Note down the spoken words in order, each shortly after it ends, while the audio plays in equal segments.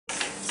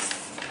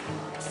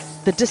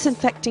The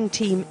disinfecting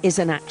team is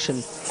in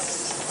action.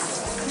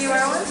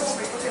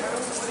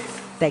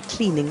 They're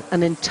cleaning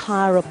an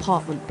entire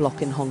apartment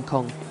block in Hong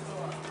Kong.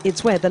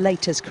 It's where the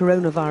latest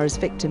coronavirus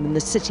victim in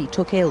the city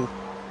took ill,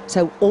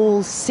 so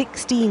all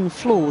 16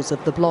 floors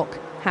of the block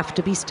have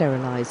to be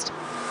sterilised.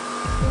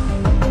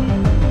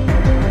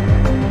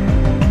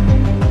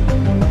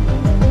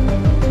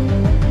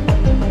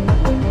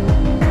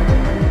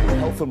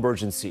 Health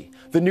emergency.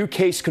 The new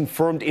case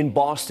confirmed in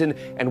Boston,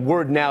 and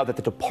word now that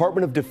the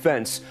Department of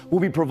Defense will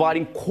be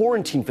providing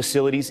quarantine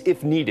facilities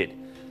if needed.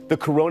 The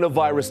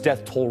coronavirus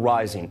death toll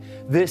rising.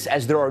 This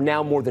as there are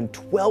now more than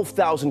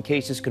 12,000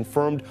 cases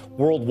confirmed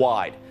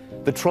worldwide.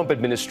 The Trump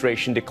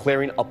administration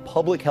declaring a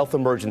public health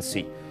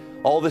emergency.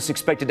 All this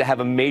expected to have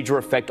a major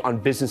effect on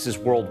businesses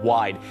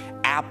worldwide.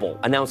 Apple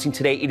announcing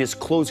today it is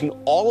closing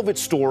all of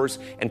its stores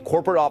and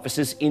corporate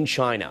offices in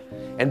China.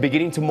 And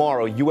beginning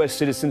tomorrow, U.S.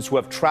 citizens who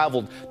have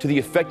traveled to the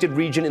affected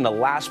region in the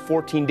last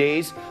 14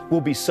 days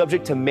will be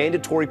subject to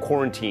mandatory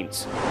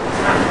quarantines.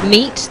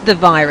 Meet the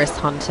virus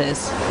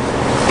hunters,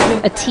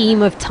 a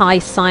team of Thai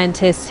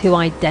scientists who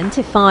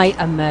identify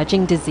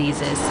emerging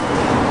diseases.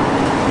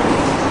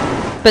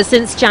 But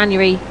since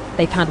January,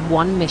 they've had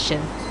one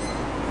mission: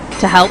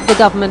 to help the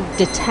government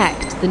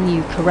detect the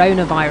new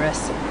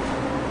coronavirus.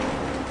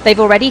 They've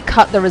already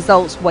cut the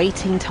results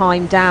waiting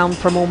time down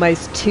from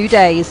almost 2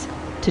 days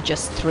to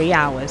just 3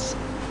 hours.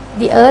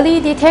 The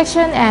early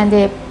detection and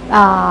the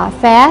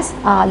fast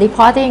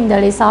reporting the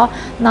result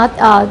not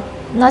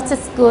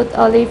just good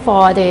only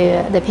for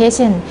the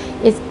patient.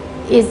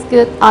 It's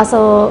good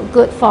also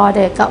good for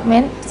the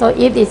government. So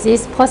if it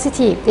is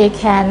positive, they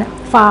can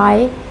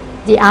find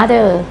the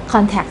other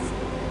contacts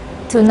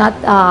to not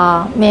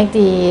make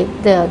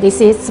the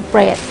disease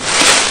spread.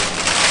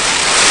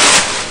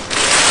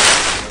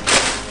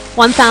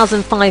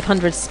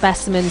 1,500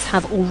 specimens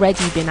have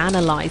already been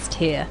analysed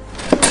here.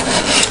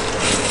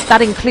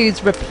 That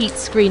includes repeat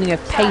screening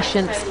of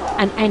patients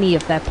and any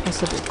of their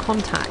possible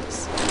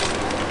contacts.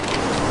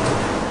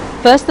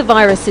 First, the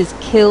virus is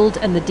killed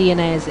and the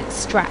DNA is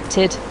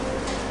extracted.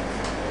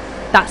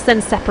 That's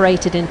then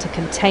separated into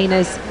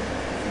containers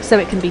so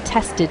it can be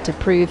tested to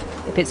prove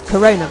if it's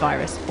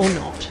coronavirus or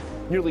not.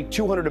 Nearly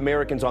 200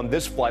 Americans on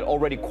this flight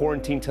already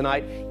quarantined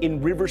tonight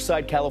in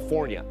Riverside,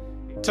 California.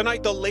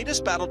 Tonight, the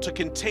latest battle to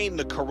contain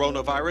the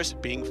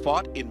coronavirus being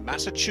fought in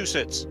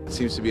Massachusetts. It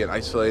seems to be an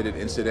isolated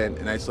incident,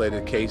 an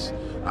isolated case.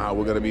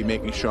 We're going to be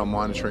making sure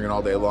monitoring it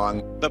all day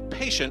long. The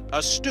patient,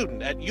 a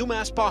student at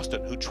UMass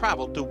Boston who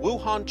traveled to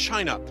Wuhan,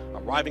 China,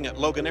 arriving at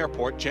Logan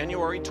Airport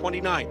January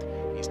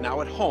 29th. He's now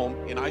at home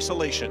in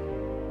isolation.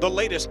 The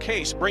latest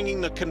case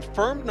bringing the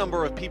confirmed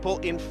number of people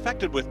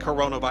infected with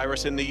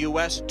coronavirus in the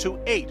U.S. to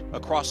 8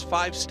 across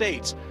 5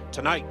 states.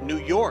 Tonight, New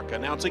York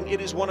announcing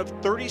it is one of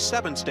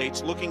 37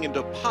 states looking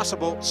into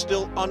possible,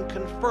 still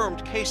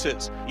unconfirmed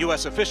cases.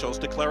 U.S. officials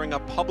declaring a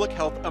public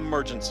health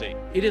emergency.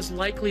 It is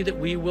likely that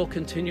we will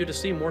continue to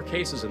see more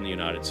cases in the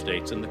United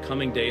States in the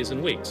coming days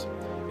and weeks,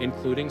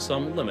 including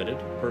some limited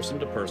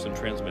person-to-person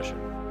transmission.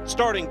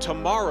 Starting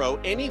tomorrow,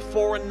 any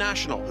foreign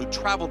national who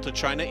traveled to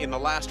China in the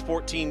last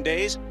 14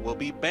 days will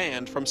be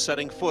banned from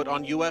setting foot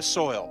on U.S.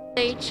 soil.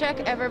 They check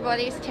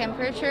everybody's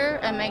temperature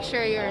and make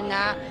sure you're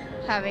not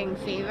having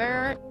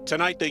fever.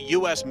 Tonight, the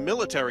U.S.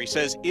 military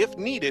says if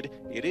needed,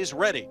 it is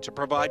ready to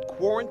provide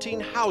quarantine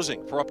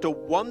housing for up to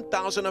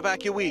 1,000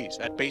 evacuees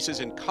at bases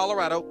in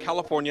Colorado,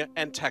 California,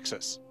 and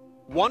Texas.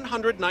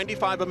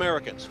 195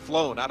 Americans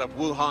flown out of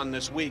Wuhan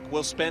this week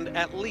will spend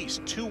at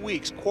least 2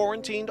 weeks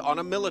quarantined on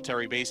a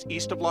military base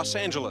east of Los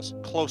Angeles,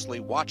 closely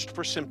watched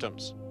for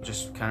symptoms.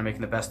 Just kind of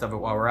making the best of it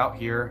while we're out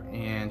here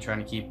and trying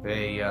to keep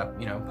a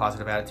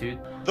positive attitude.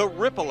 The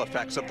ripple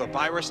effects of the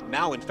virus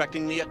now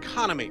infecting the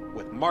economy,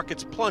 with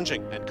markets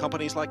plunging and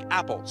companies like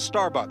Apple,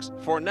 Starbucks,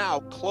 for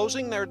now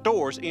closing their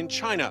doors in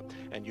China,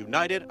 and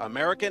United,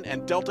 American,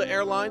 and Delta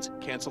Airlines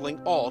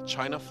canceling all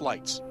China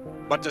flights.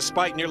 But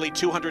despite nearly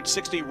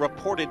 260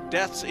 reported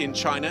deaths in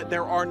China,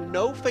 there are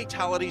no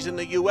fatalities in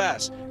the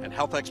U.S., and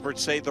health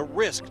experts say the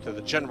risk to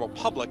the general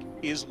public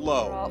is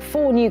low.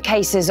 4 new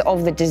cases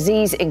of the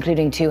disease,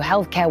 including 2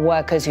 healthcare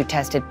workers who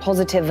tested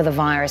positive for the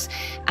virus,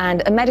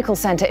 and a medical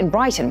centre in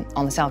Brighton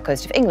on the south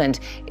coast of England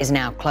is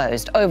now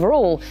closed.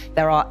 Overall,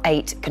 there are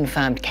 8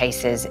 confirmed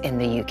cases in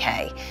the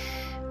UK.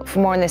 For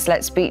more on this,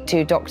 let's speak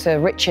to Dr.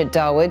 Richard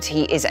Darwood.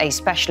 He is a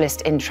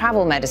specialist in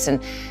travel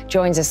medicine,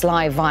 joins us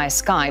live via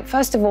Skype.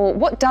 First of all,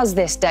 what does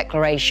this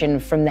declaration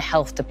from the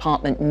Health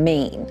Department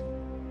mean?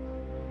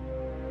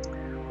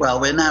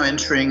 Well, we're now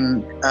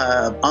entering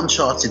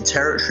uncharted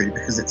territory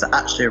because it's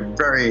actually a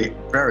very,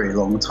 very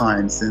long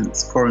time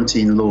since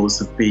quarantine laws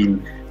have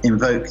been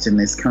invoked in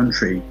this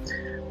country.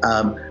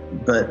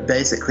 But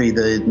basically,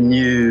 the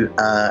new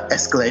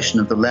escalation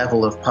of the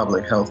level of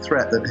public health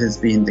threat that has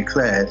been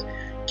declared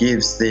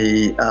gives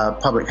the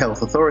public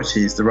health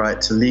authorities the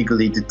right to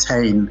legally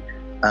detain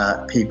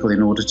people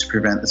in order to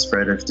prevent the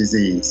spread of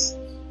disease.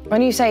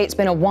 When you say it's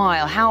been a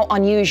while, how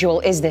unusual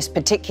is this,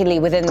 particularly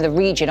within the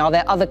region? Are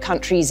there other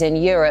countries in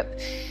Europe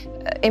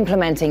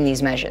implementing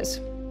these measures?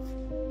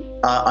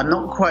 I'm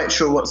not quite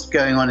sure what's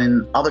going on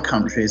in other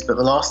countries, but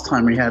the last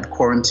time we had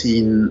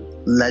quarantine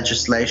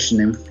legislation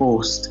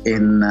enforced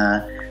in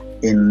the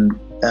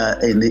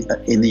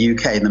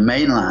UK, in the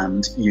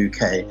mainland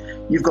UK,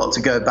 you've got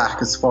to go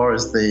back as far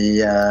as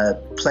the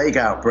plague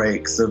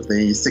outbreaks of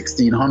the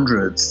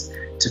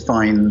 1600s to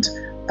find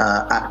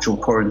actual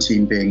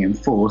quarantine being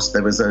enforced.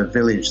 There was a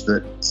village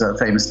that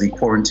famously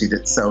quarantined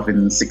itself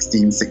in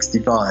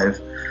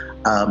 1665.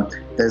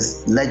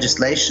 There's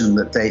legislation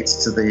that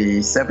dates to the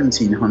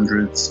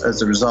 1700s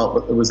as a result,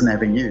 but that was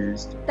never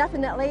used.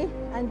 Definitely,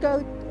 and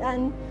go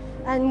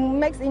and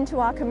mix into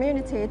our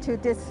community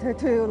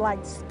to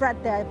like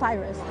spread the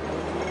virus.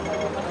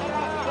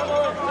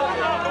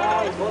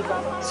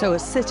 So a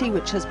city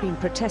which has been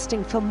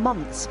protesting for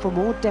months for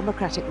more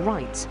democratic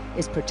rights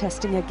is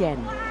protesting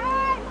again.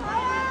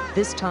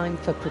 This time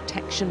for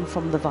protection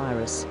from the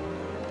virus.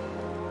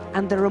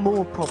 And there are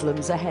more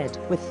problems ahead,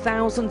 with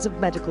thousands of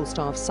medical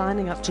staff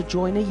signing up to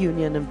join a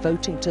union and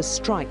voting to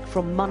strike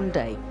from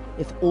Monday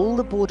if all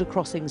the border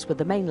crossings with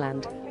the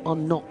mainland are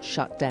not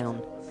shut down.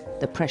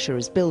 The pressure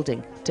is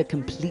building to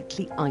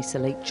completely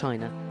isolate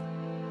China.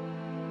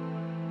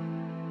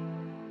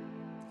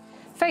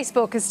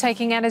 Facebook is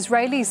taking an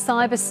Israeli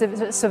cyber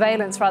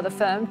surveillance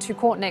firm to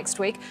court next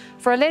week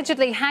for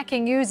allegedly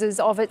hacking users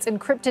of its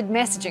encrypted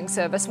messaging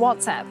service,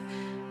 WhatsApp.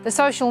 The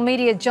social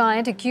media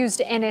giant accused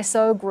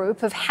NSO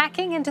Group of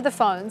hacking into the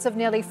phones of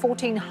nearly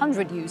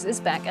 1,400 users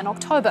back in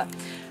October.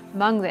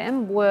 Among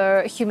them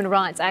were human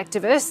rights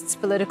activists,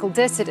 political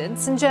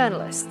dissidents and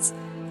journalists.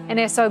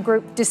 NSO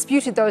Group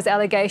disputed those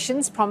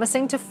allegations,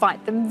 promising to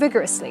fight them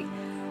vigorously.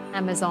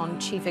 Amazon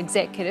chief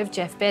executive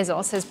Jeff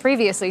Bezos has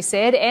previously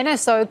said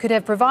NSO could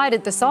have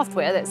provided the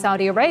software that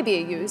Saudi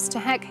Arabia used to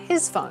hack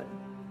his phone.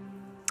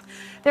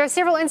 There are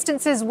several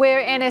instances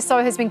where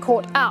NSO has been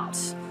caught out.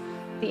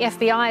 The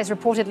FBI is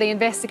reportedly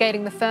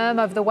investigating the firm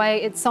over the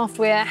way its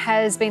software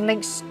has been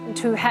linked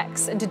to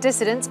hacks into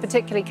dissidents,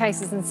 particularly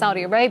cases in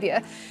Saudi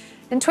Arabia.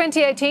 In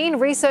 2018,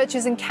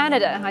 researchers in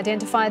Canada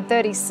identified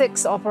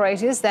 36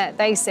 operators that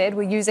they said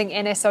were using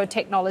NSO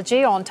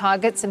technology on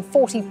targets in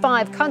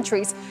 45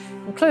 countries,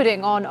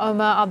 including on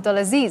Omar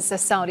Abdulaziz, a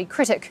Saudi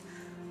critic.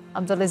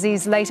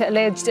 Abdulaziz later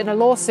alleged in a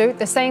lawsuit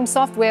the same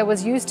software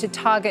was used to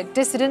target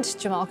dissident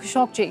Jamal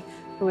Khashoggi,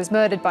 who was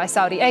murdered by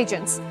Saudi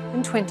agents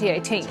in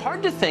 2018. It's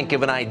hard to think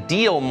of an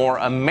ideal more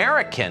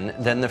American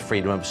than the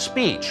freedom of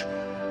speech.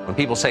 When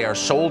people say our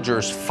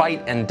soldiers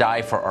fight and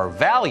die for our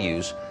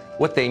values,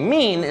 what they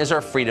mean is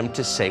our freedom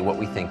to say what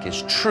we think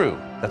is true.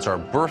 That's our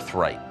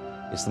birthright.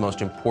 It's the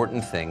most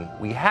important thing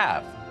we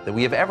have, that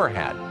we have ever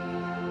had.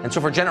 And so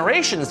for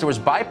generations, there was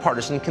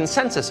bipartisan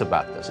consensus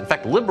about this. In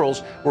fact,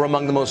 liberals were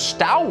among the most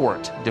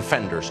stalwart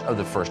defenders of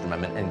the First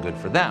Amendment, and good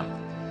for them.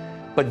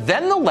 But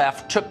then the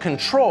left took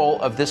control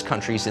of this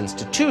country's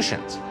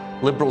institutions.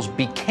 Liberals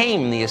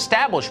became the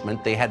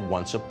establishment they had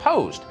once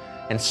opposed.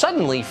 And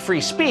suddenly,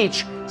 free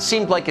speech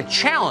seemed like a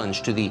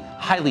challenge to the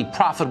highly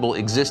profitable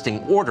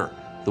existing order,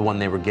 the one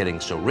they were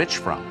getting so rich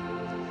from.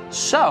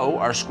 So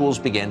our schools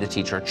began to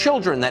teach our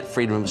children that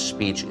freedom of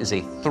speech is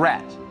a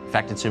threat. In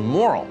fact, it's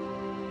immoral.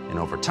 And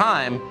over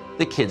time,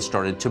 the kids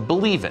started to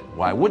believe it.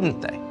 Why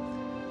wouldn't they?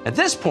 At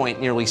this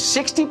point, nearly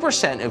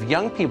 60% of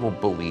young people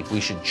believe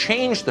we should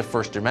change the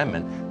First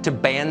Amendment to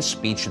ban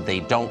speech they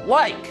don't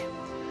like.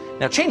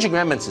 Now, changing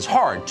amendments is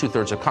hard.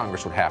 2/3 of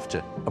Congress would have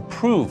to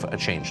approve a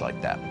change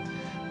like that.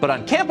 But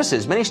on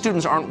campuses, many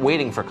students aren't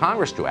waiting for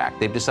Congress to act.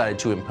 They've decided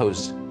to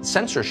impose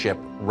censorship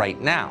right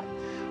now.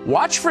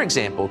 Watch, for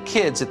example,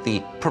 kids at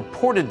the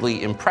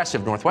purportedly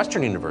impressive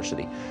Northwestern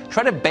University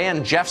try to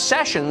ban Jeff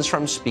Sessions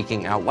from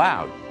speaking out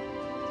loud.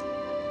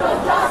 No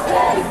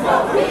justice,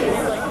 no peace.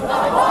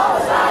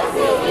 Apologize,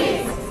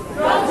 CE.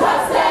 No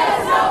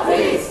justice, no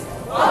peace.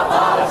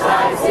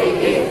 Apologize,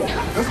 CE.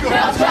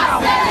 No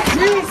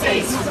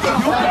justice, no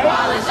peace.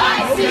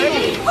 Apologize,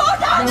 CE.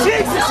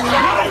 Jesus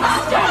Christ!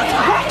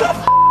 What the f***?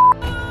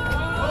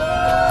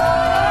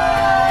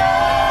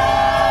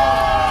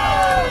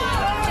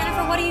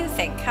 Jennifer, what do you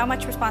think? How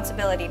much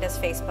responsibility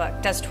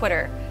does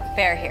Twitter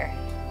bear here?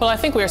 Well, I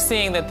think we're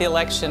seeing that the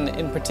election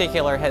in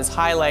particular has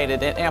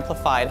highlighted and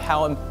amplified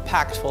how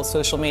impactful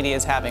social media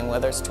is having,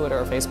 whether it's Twitter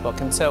or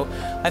Facebook. And so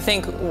I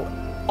think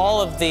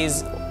all of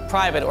these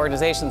private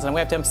organizations, and we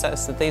have to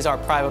emphasize that these are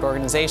private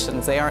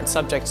organizations. They aren't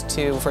subject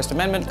to First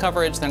Amendment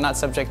coverage. They're not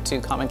subject to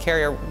common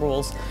carrier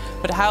rules.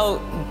 But how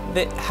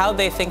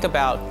they think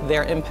about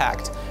their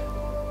impact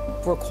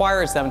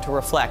requires them to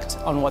reflect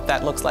on what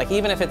that looks like,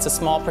 even if it's a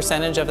small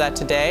percentage of that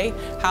today,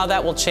 how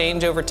that will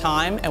change over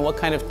time, and what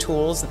kind of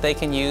tools that they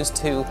can use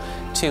to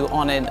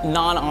on a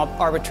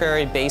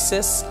non-arbitrary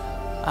basis,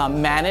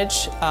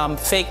 manage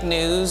fake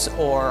news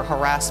or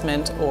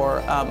harassment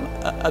or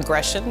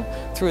aggression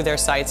through their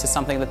sites is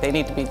something that they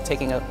need to be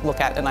taking a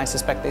look at, and I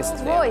suspect they will.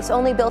 Rolls-Royce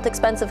only built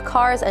expensive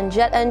cars and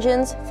jet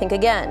engines. Think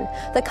again.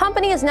 The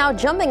company is now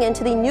jumping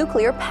into the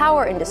nuclear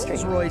power industry.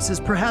 Rolls-Royce is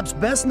perhaps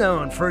best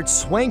known for its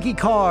swanky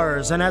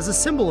cars and as a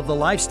symbol of the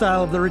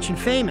lifestyle of the rich and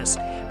famous.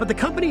 But the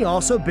company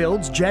also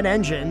builds jet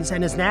engines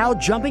and is now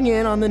jumping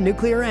in on the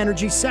nuclear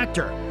energy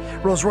sector.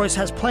 Rolls-Royce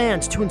has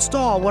plans to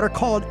install what are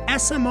called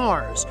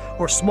SMRs,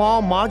 or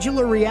small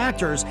modular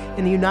reactors,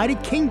 in the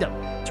United Kingdom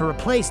to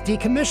replace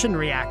decommissioned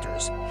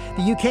reactors.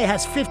 The UK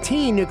has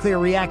 15 nuclear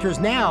reactors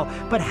now,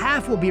 but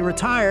half will be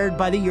retired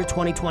by the year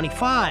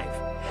 2025.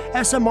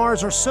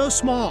 SMRs are so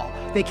small,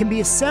 they can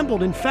be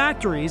assembled in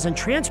factories and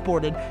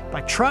transported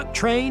by truck,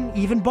 train,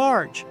 even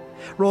barge.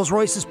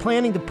 Rolls-Royce is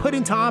planning to put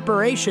into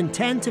operation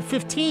 10 to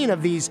 15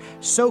 of these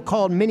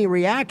so-called mini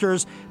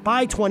reactors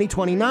by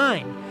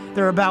 2029.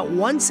 They're about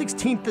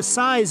 1/16 the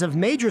size of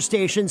major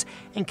stations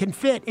and can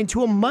fit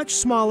into a much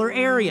smaller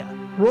area.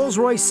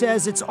 Rolls-Royce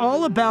says it's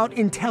all about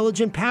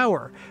intelligent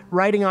power,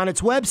 writing on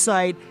its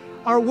website,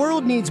 "Our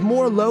world needs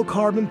more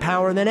low-carbon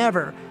power than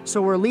ever,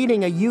 so we're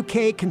leading a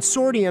UK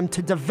consortium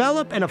to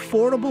develop an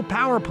affordable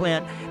power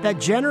plant that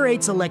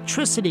generates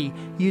electricity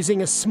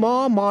using a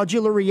small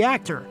modular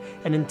reactor,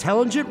 an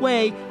intelligent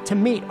way to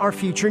meet our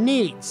future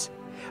needs."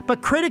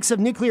 But critics of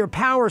nuclear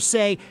power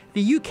say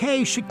the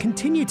UK should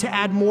continue to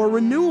add more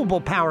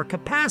renewable power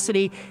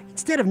capacity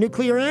instead of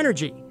nuclear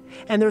energy.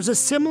 And there's a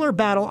similar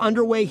battle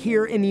underway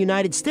here in the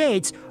United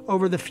States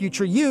over the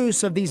future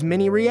use of these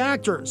mini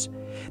reactors.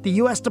 The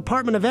U.S.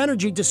 Department of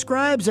Energy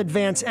describes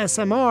advanced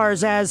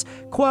SMRs as,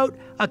 quote,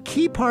 "a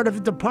key part of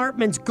the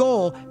department's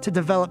goal to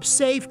develop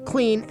safe,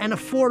 clean, and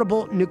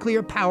affordable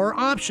nuclear power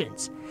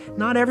options."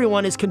 Not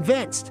everyone is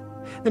convinced.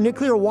 The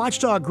nuclear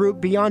watchdog group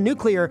Beyond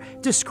Nuclear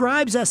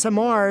describes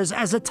SMRs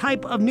as a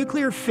type of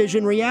nuclear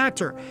fission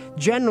reactor,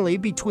 generally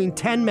between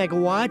 10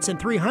 megawatts and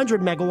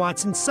 300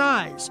 megawatts in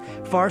size,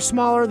 far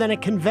smaller than a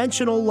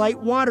conventional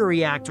light water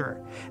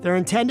reactor. They're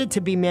intended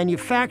to be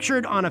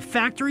manufactured on a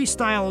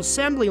factory-style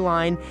assembly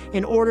line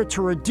in order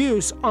to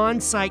reduce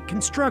on-site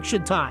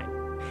construction time.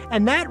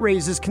 And that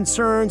raises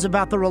concerns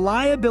about the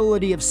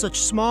reliability of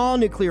such small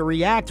nuclear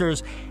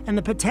reactors and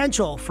the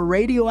potential for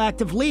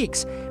radioactive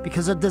leaks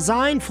because of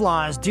design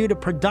flaws due to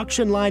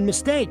production line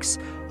mistakes,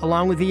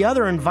 along with the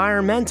other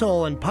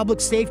environmental and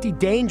public safety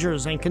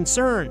dangers and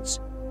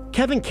concerns.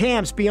 Kevin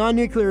Camps, Beyond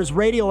Nuclear's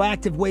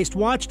radioactive waste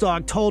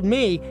watchdog, told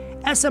me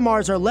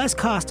SMRs are less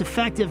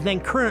cost-effective than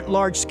current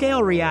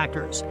large-scale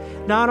reactors.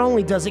 Not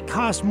only does it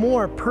cost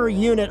more per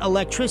unit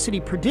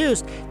electricity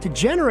produced to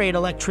generate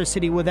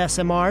electricity with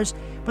SMRs,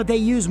 but they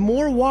use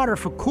more water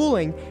for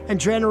cooling and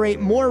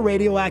generate more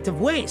radioactive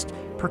waste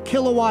per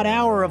kilowatt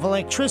hour of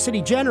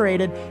electricity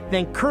generated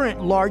than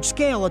current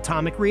large-scale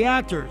atomic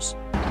reactors.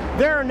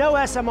 There are no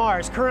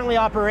SMRs currently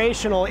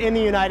operational in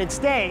the United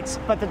States,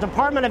 but the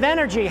Department of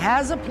Energy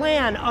has a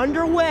plan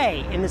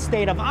underway in the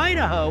state of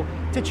Idaho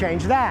to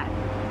change that.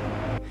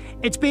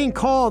 It's being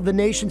called the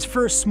nation's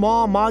first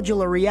small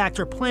modular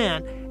reactor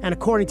plant, and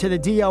according to the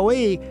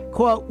DOE,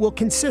 quote, will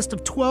consist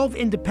of 12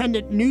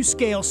 independent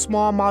new-scale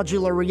small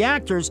modular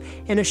reactors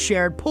in a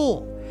shared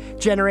pool,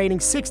 generating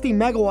 60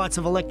 megawatts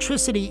of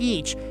electricity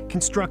each,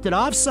 constructed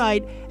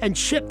off-site and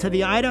shipped to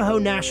the Idaho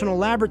National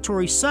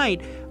Laboratory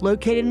site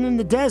located in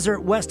the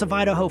desert west of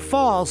Idaho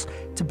Falls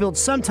to build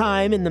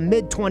sometime in the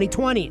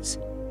mid-2020s.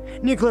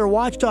 Nuclear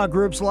watchdog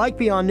groups like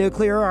Beyond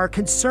Nuclear are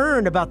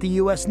concerned about the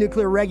U.S.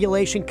 Nuclear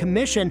Regulation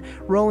Commission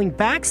rolling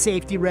back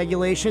safety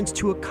regulations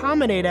to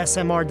accommodate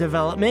SMR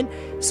development,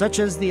 such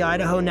as the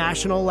Idaho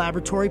National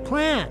Laboratory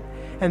Plan,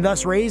 and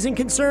thus raising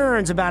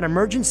concerns about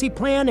emergency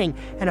planning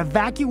and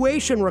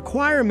evacuation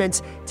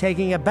requirements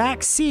taking a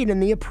back seat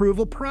in the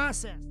approval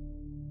process.